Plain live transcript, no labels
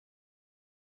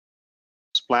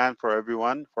plan for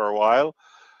everyone for a while.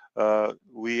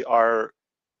 We are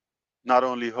not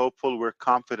only hopeful, we're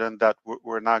confident that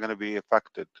we're not going to be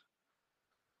affected.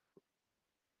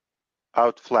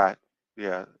 Out flat,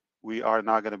 yeah, we are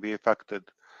not going to be affected.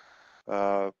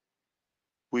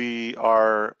 We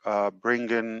are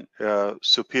bringing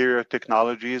superior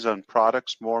technologies and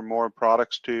products, more and more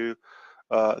products to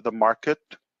the market.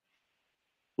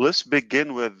 Let's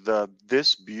begin with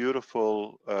this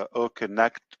beautiful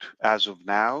O-Connect as of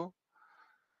now,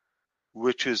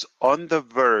 which is on the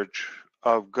verge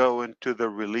of going to the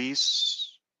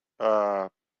release or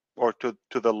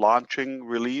to the launching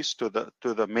release, to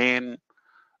the main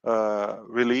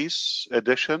release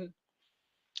edition.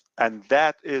 And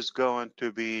that is going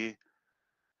to be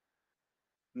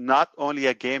not only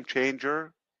a game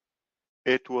changer,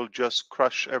 it will just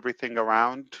crush everything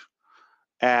around,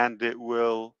 and it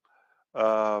will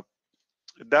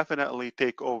definitely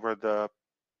take over the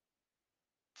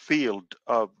field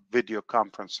of video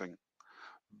conferencing.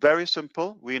 Very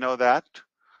simple, we know that.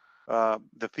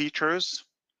 The features,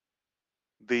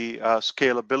 the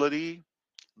scalability,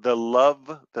 the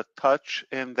love, the touch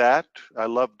in that. I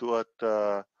loved what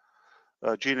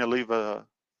Gina Leva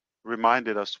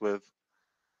reminded us with.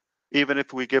 Even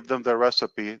if we give them the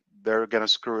recipe, they're going to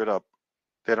screw it up.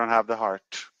 They don't have the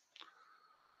heart.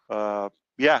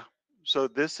 Yeah, so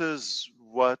this is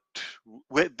what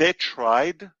they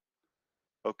tried,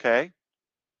 okay?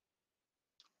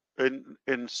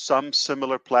 In some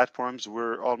similar platforms,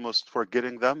 we're almost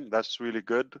forgetting them. That's really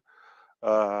good.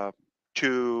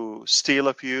 To steal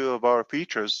a few of our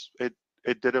features, it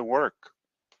didn't work.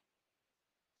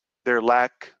 Their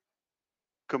lack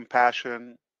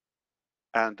compassion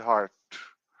and heart.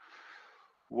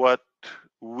 What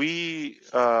we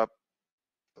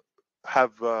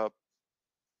have,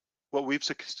 what we've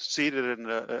succeeded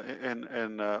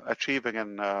in achieving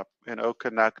in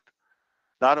O-Connect,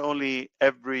 not only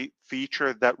every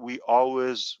feature that we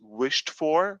always wished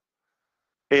for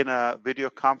in a video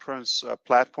conference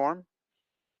platform,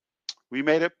 we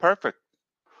made it perfect,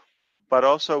 but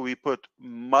also we put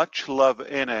much love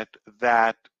in it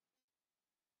that,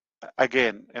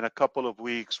 again, in a couple of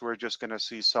weeks, we're just going to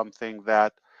see something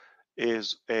that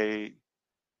is a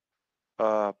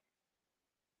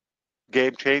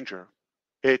game changer.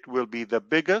 It will be the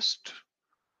biggest,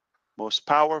 most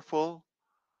powerful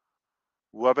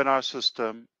webinar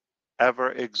system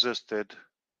ever existed,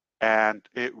 and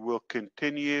it will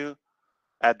continue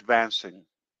advancing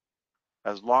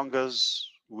as long as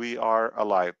we are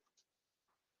alive.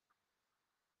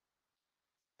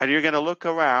 And you're going to look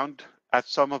around at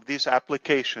some of these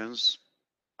applications.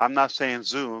 I'm not saying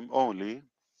Zoom only,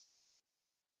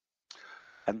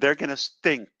 and they're going to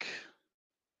stink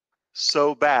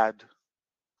so bad,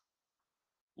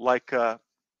 like a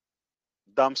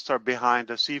dumpster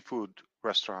behind a seafood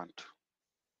restaurant.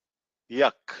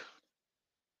 Yuck.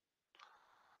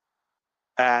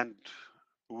 And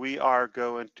we are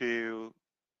going to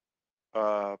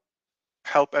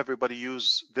help everybody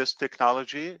use this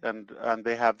technology, and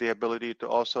they have the ability to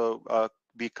also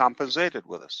be compensated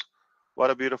with us.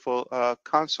 What a beautiful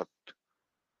concept.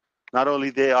 Not only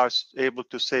they are able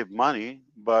to save money,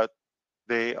 but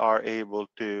they are able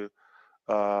to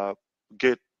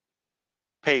get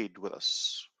paid with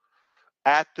us.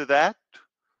 Add to that,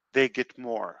 they get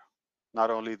more, not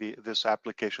only this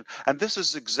application. And this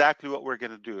is exactly what we're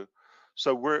going to do.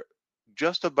 So we're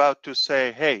just about to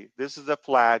say, hey, this is the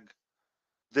flag.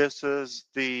 This is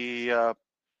the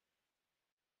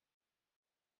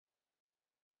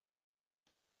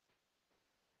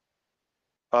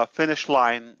finish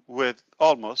line with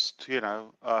almost,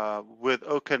 with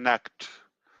O-Connect,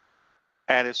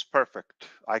 and it's perfect.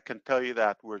 I can tell you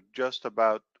that we're just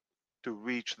about to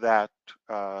reach that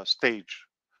stage.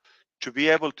 To be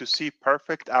able to see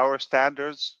perfect our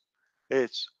standards,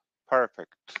 it's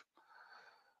perfect.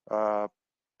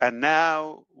 And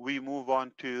now we move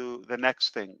on to the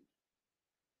next thing.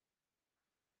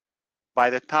 By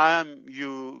the time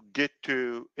you get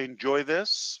to enjoy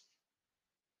this,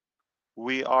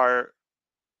 we are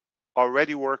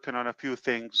already working on a few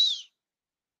things.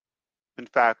 In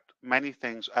fact, many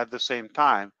things at the same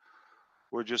time.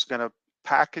 We're just going to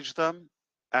package them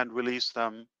and release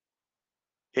them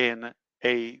in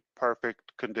a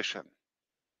perfect condition.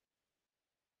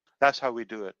 That's how we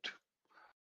do it.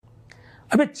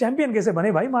 अबे champion कैसे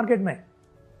बने भाई market में?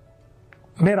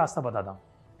 मैं रास्ता बताता हूं.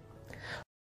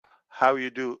 How you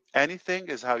do anything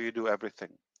is how you do everything.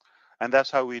 And that's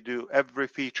how we do every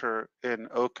feature in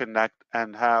O-Connect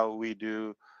and how we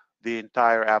do the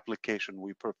entire application.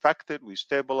 We perfect it, we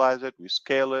stabilize it, we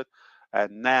scale it,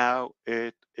 and now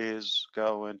it is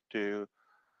going to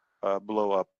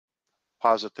blow up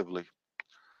positively.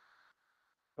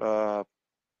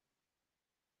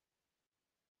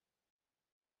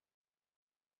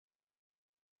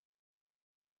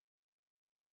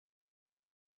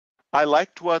 I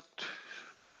liked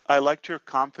your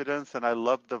confidence, and I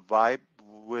love the vibe.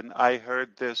 When I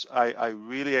heard this, I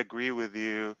really agree with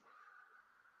you.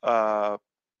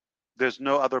 There's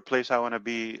no other place I want to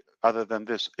be other than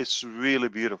this. It's really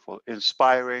beautiful,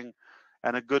 inspiring,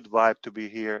 and a good vibe to be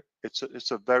here.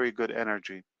 It's a very good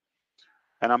energy,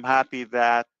 and I'm happy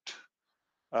that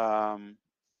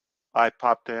I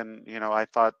popped in. You know, I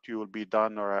thought you would be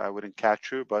done or I wouldn't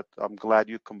catch you, but I'm glad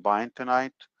you combined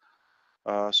tonight.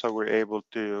 So we're able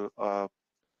to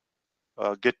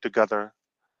get together.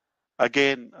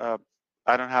 Again,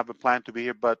 I don't have a plan to be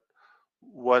here, but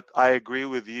what I agree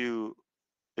with you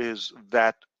is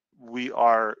that we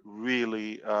are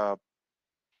really a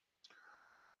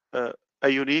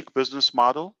unique business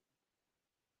model.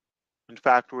 In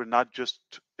fact, we're not just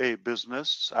a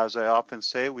business. As I often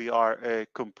say, we are a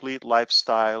complete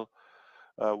lifestyle.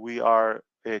 We are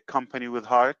a company with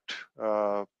heart.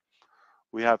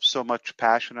 We have so much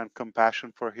passion and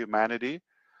compassion for humanity.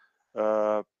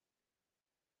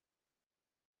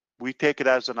 We take it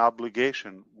as an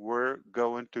obligation. We're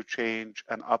going to change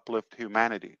and uplift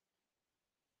humanity.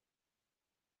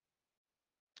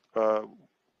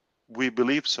 We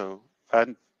believe so.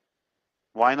 And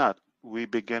why not? We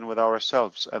begin with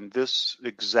ourselves. And this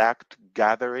exact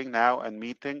gathering now and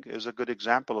meeting is a good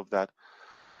example of that.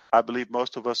 I believe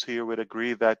most of us here would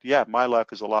agree that, yeah, my life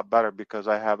is a lot better because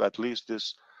I have at least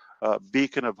this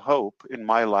beacon of hope in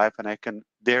my life, and I can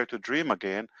dare to dream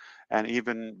again and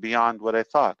even beyond what I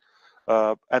thought.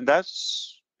 And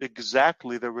that's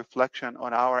exactly the reflection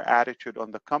on our attitude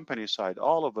on the company side.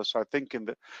 All of us are thinking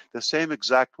the same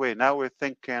exact way. Now we're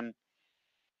thinking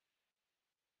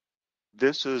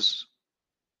this is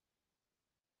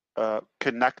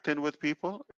connecting with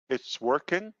people, it's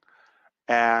working,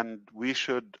 and we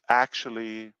should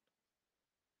actually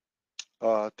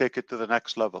take it to the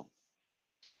next level.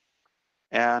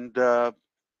 And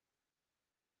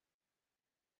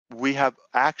we have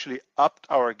actually upped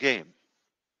our game.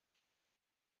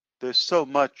 There's so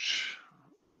much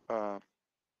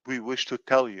we wish to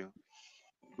tell you.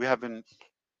 We haven't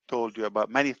told you about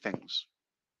many things,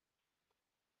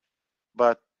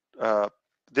 but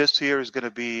this year is going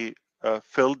to be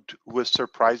filled with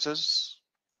surprises,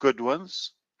 good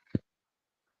ones.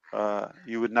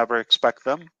 You would never expect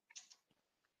them.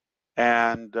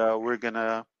 And we're going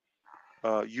to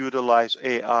utilize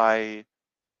AI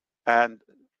and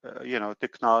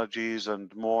technologies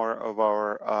and more of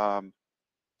our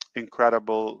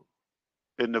incredible,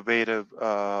 innovative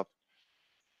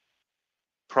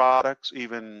products,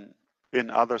 even in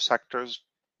other sectors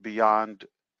beyond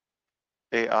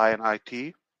AI and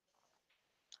IT.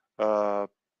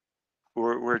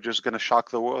 We're just going to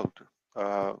shock the world.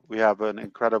 We have an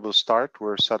incredible start.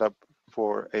 We're set up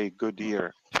for a good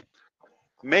year.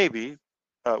 Maybe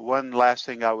one last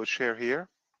thing I would share here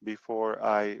before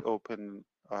I open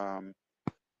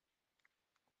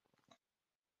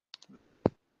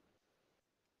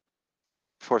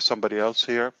for somebody else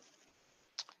here.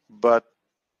 But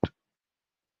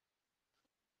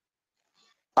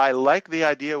I like the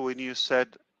idea when you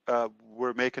said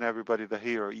we're making everybody the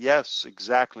hero. Yes,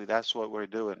 exactly. That's what we're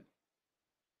doing.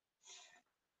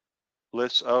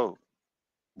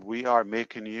 We are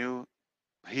making you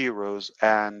heroes.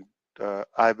 And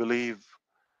I believe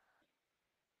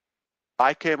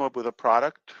I came up with a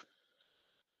product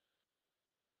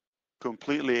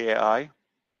completely AI.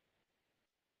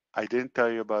 I didn't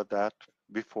tell you about that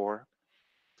before.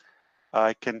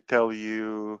 I can tell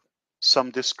you some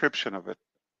description of it,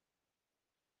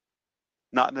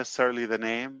 not necessarily the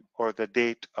name or the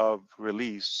date of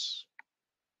release.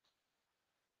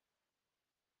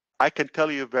 I can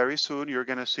tell you very soon you're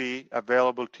going to see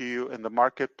available to you in the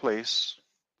marketplace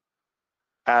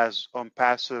as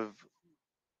ONPASSIVE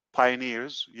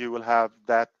pioneers. You will have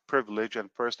that privilege and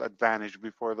first advantage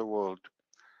before the world.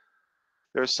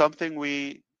 There's something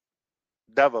we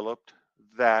developed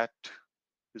that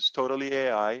is totally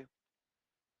AI,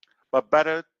 but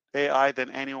better AI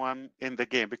than anyone in the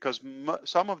game, because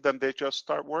some of them, they just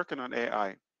start working on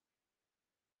AI.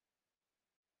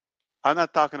 I'm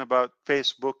not talking about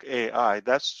Facebook AI.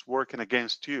 That's working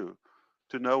against you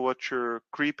to know what you're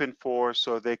creeping for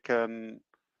so they can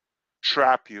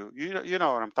trap you. You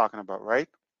know what I'm talking about, right?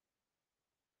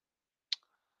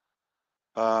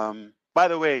 By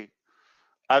the way,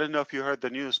 I don't know if you heard the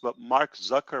news, but Mark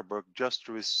Zuckerberg just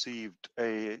received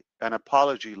an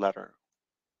apology letter.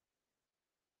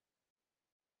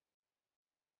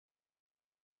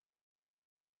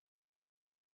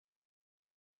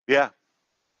 Yeah.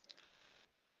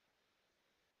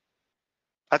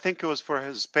 I think it was for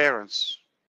his parents.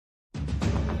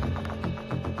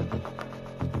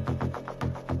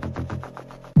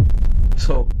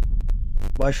 So,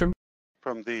 why shouldn't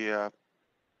From the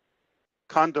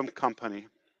condom company.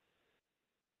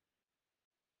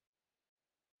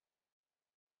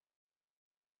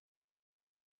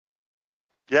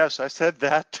 Yes, I said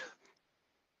that.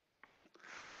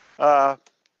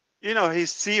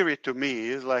 He's Siri to me.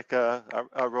 He's like a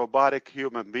robotic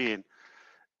human being,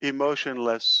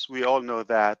 emotionless. We all know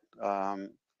that.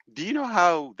 Do you know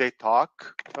how they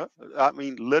talk? I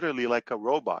mean, literally like a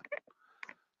robot.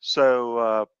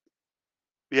 So,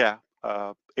 yeah,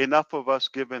 enough of us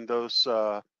giving those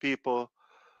people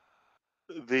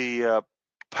the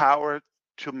power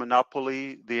to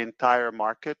monopoly the entire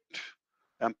market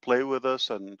and play with us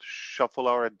and shuffle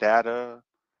our data.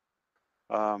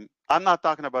 I'm not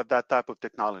talking about that type of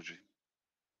technology.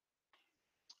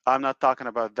 I'm not talking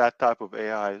about that type of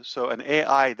AI. So an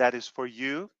AI that is for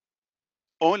you,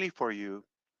 only for you,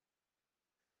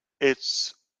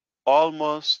 it's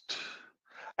almost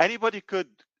anybody could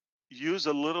use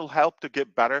a little help to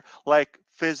get better, like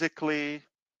physically,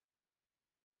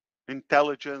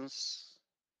 intelligence.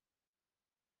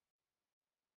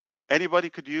 Anybody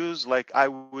could use, like, I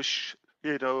wish,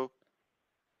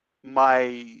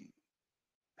 my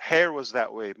hair was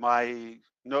that way. My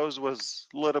nose was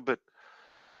a little bit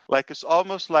like it's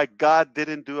almost like God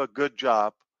didn't do a good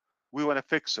job. We want to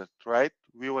fix it, right?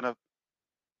 We want to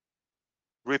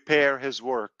repair his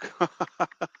work.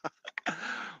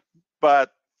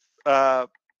 But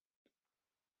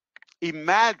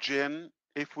imagine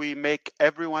if we make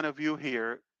every one of you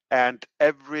here and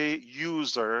every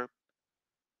user,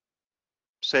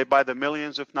 say by the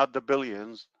millions, if not the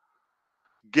billions,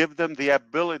 give them the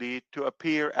ability to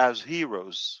appear as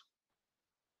heroes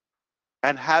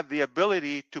and have the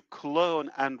ability to clone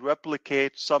and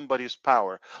replicate somebody's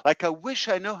power. Like, I wish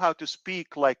I knew how to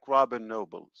speak like Robin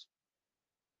Nobles.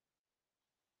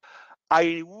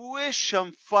 I wish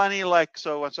I'm funny like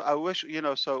so and so. I wish,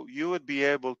 so you would be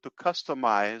able to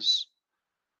customize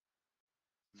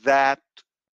that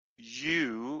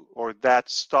you or that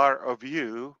star of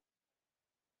you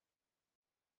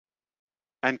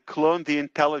and clone the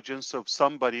intelligence of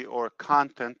somebody or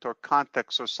content or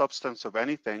context or substance of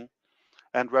anything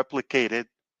and replicate it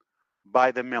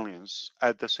by the millions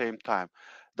at the same time.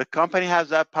 The company has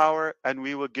that power, and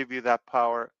we will give you that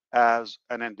power as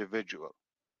an individual,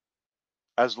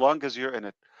 as long as you're in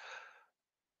it.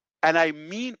 And I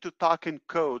mean to talk in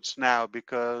codes now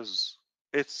because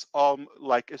it's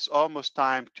almost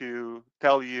time to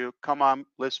tell you, come on,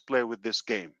 let's play with this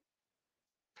game.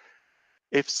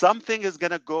 If something is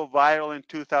going to go viral in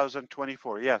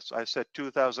 2024, yes, I said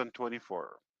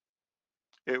 2024,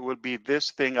 it will be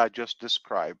this thing I just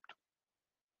described.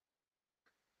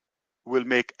 Will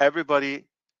make everybody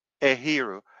a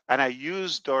hero. And I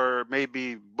used or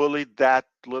maybe bullied that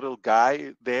little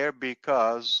guy there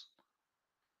because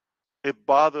it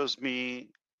bothers me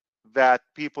that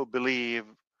people believe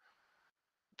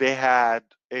they had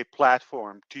a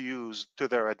platform to use to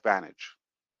their advantage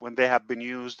when they have been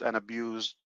used and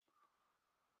abused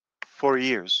for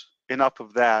years. Enough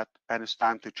of that, and it's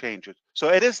time to change it. So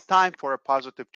it is time for a positive